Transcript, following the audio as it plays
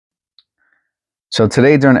So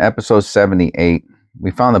today during episode 78,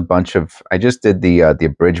 we found a bunch of. I just did the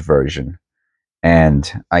abridged version,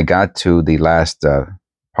 and I got to the last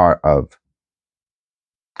part of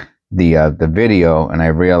the video, and I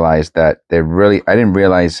realized that I didn't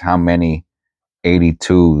realize how many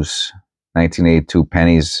 82s, 1982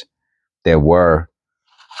 pennies there were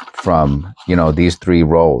from these three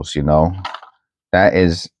rolls. That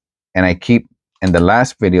is, and I keep in the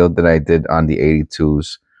last video that I did on the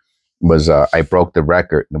 82s. Was I broke the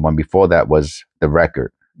record. The one before that was the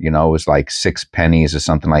record. It was like 6 pennies or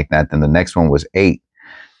something like that. Then the next one was 8.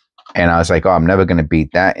 And I was like, oh, I'm never going to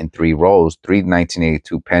beat that in 3 rolls.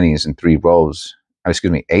 1982 pennies in 3 rolls. Excuse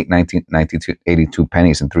me, 1982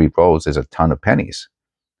 pennies in 3 rolls is a ton of pennies.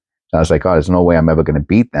 So I was like, oh, there's no way I'm ever going to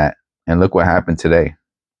beat that. And look what happened today.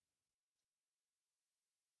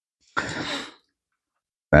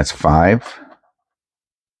 That's 5,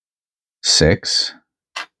 6,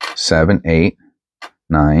 7, 8,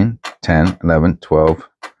 9, 10, 11, 12.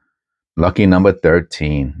 Lucky number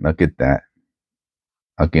 13. Look at that.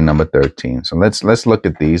 Lucky number 13. So let's look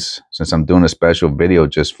at these since I'm doing a special video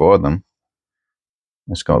just for them.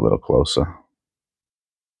 Let's go a little closer.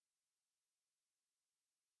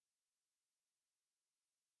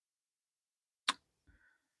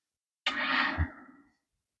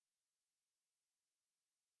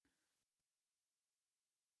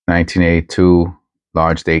 $1982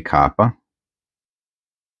 large date copper.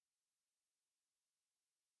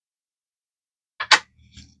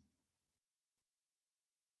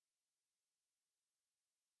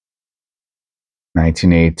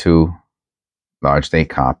 $1982 large date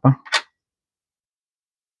copper.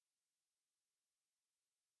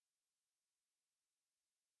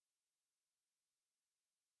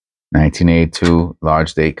 $1982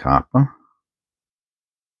 large date copper.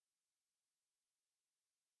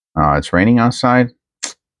 It's raining outside.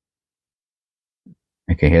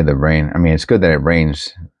 I can hear the rain. I mean, it's good that it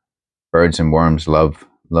rains. Birds and worms love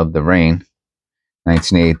the rain.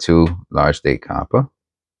 1982 large date copper.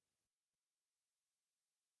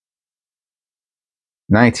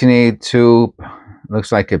 1982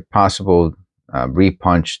 looks like a possible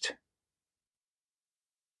repunched.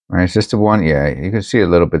 All right, is this the one? Yeah, you can see a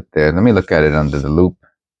little bit there. Let me look at it under the loop.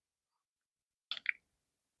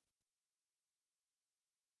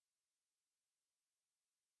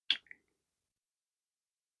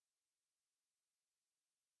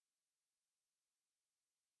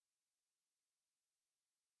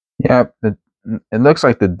 Yep, it looks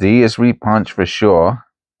like the D is repunched for sure.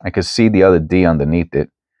 I could see the other D underneath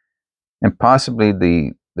it. And possibly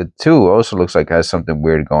the 2 also looks like it has something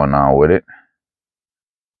weird going on with it.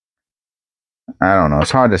 I don't know.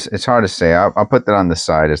 It's hard to say. I'll put that on the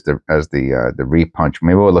side as the repunch.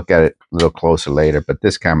 Maybe we'll look at it a little closer later, but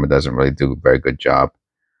this camera doesn't really do a very good job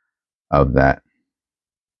of that.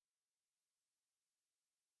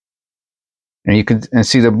 And you can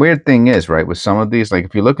see the weird thing is, right, with some of these, like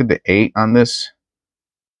if you look at the 8 on this,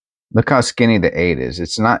 look how skinny the 8 is.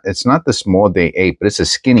 It's not the small day 8, but it's a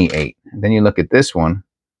skinny 8. And then you look at this one.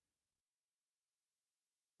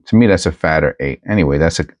 To me, that's a fatter 8. Anyway,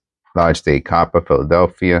 that's a large date copper,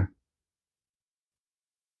 Philadelphia.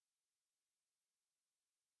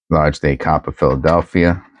 Large date copper,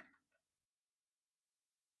 Philadelphia.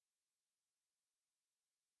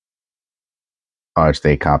 Large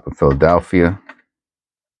date copper, Philadelphia.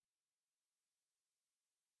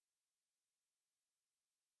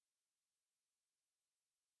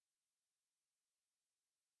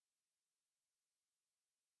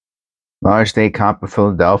 Large date copper,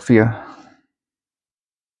 Philadelphia.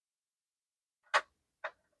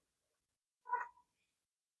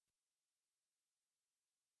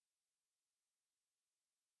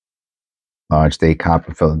 Large date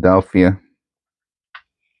copper, Philadelphia.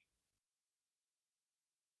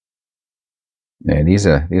 Yeah, these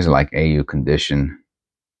are like AU condition.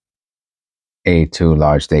 A2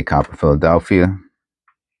 large date copper, Philadelphia.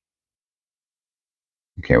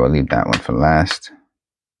 Okay, we'll leave that one for last.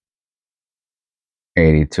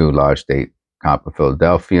 82 large date copper,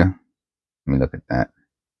 Philadelphia. Let me look at that.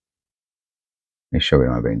 Make sure we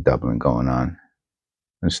don't have any doubling going on.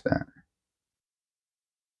 What's that?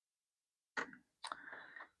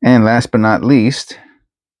 And last but not least,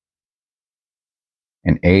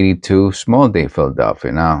 an 82 small date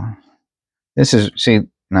Philadelphia. Now, this is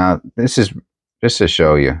just to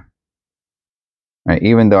show you. Right,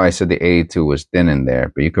 even though I said the 82 was thin in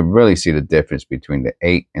there, but you could really see the difference between the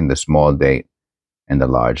 8 and the small date and the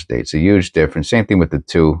large date. It's a huge difference. Same thing with the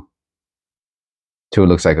 2. 2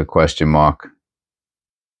 looks like a question mark.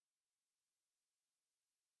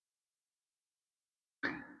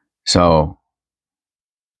 So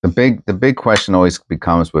the big question always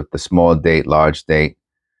becomes with the small date, large date,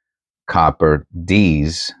 copper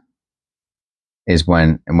Ds is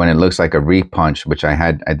when it looks like a repunch, which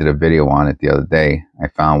I did a video on it the other day. I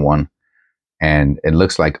found one, and it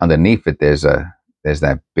looks like underneath it there's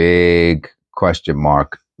that big question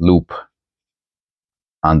mark loop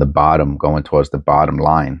on the bottom going towards the bottom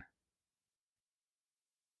line.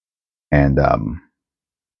 And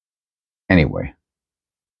anyway,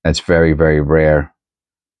 that's very, very rare.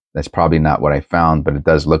 That's probably not what I found, but it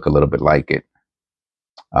does look a little bit like it.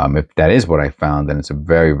 If that is what I found, then it's a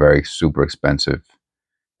very, very super expensive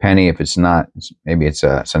penny. If it's not, maybe it's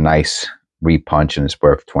a nice repunch and it's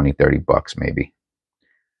worth 20, 30 bucks maybe.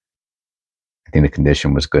 I think the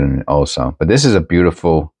condition was good in it also. But this is a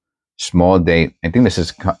beautiful small date. I think this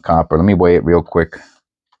is copper. Let me weigh it real quick.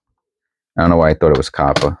 I don't know why I thought it was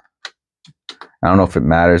copper. I don't know if it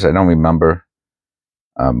matters. I don't remember.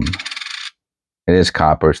 It is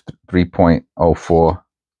copper. It's 3.04.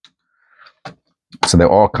 So they're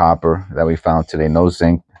all copper that we found today. No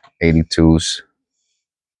zinc, 82s.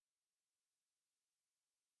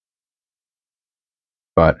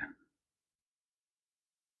 But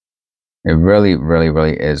it really, really,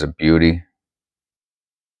 really is a beauty.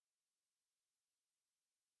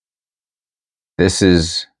 This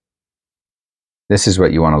is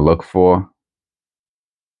what you want to look for.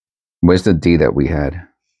 Where's the D that we had?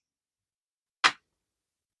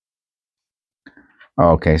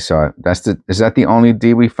 Oh, okay, so is that the only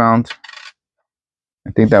D we found?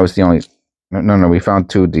 I think that was the only. No, we found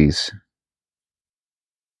 2 Ds.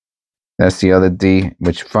 That's the other D,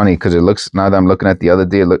 which funny because it looks, now that I'm looking at the other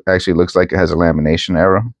D, it actually looks like it has a lamination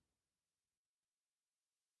error.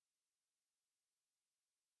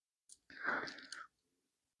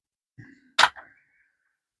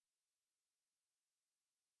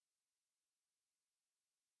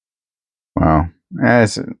 Wow.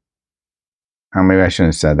 Maybe I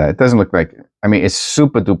shouldn't have said that. It doesn't look like, I mean, it's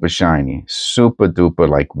super duper shiny, super duper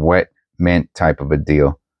like wet mint type of a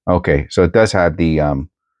deal. Okay, so it does have the,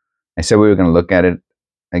 I said we were going to look at it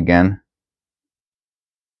again.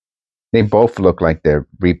 They both look like they're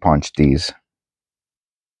repunched Ds.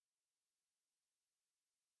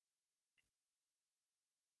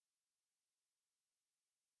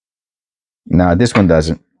 No, this one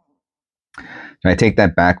doesn't. Can I take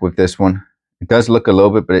that back with this one? It does look a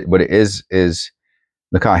little bit, but what it is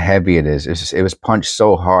look how heavy it is. It was punched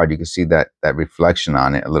so hard. You can see that reflection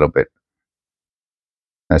on it a little bit.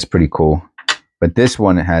 That's pretty cool. But this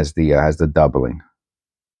one has the doubling.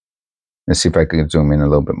 Let's see if I can zoom in a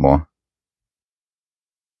little bit more.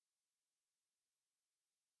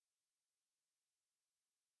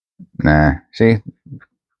 Nah, see,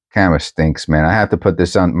 camera stinks, man. I have to put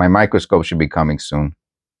this on. My microscope should be coming soon.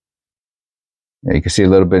 Yeah, you can see a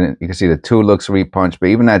little bit. You can see the 2 looks repunched, but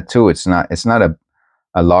even that 2, it's not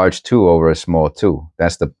a large 2 over a small 2.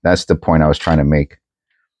 That's the point I was trying to make.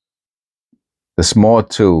 The small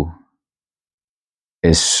 2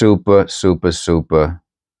 is super, super, super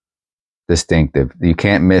distinctive. You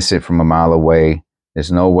can't miss it from a mile away.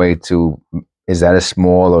 There's no way to, is that a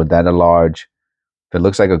small or that a large? If it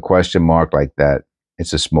looks like a question mark like that,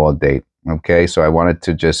 it's a small date. Okay, so I wanted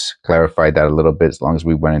to just clarify that a little bit, as long as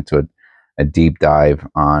we went into a deep dive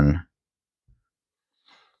on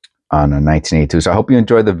a 1982. So I hope you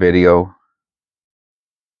enjoyed the video.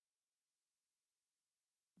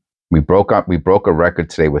 We broke a record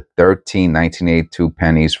today with 13 1982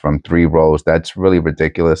 pennies from 3 rows. That's really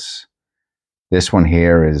ridiculous. This one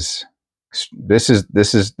here is, this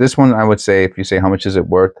one, I would say, if you say how much is it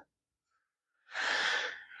worth?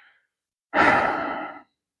 I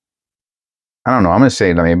don't know. I'm gonna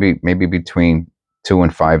say maybe between $2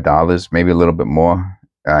 and $5, maybe a little bit more.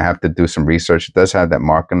 I have to do some research. It does have that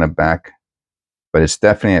mark on the back, but it's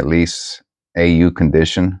definitely at least AU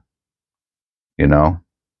condition. You know,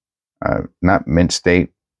 not mint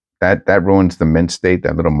state. That ruins the mint state.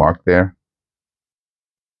 That little mark there.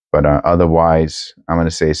 But otherwise, I'm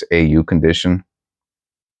gonna say it's AU condition.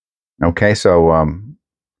 Okay, so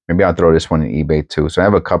maybe I'll throw this one in eBay too. So I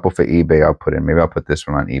have a couple for eBay I'll put in. Maybe I'll put this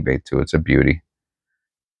one on eBay too. It's a beauty.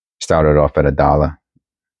 Started off at $1.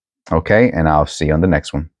 Okay, and I'll see you on the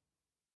next one.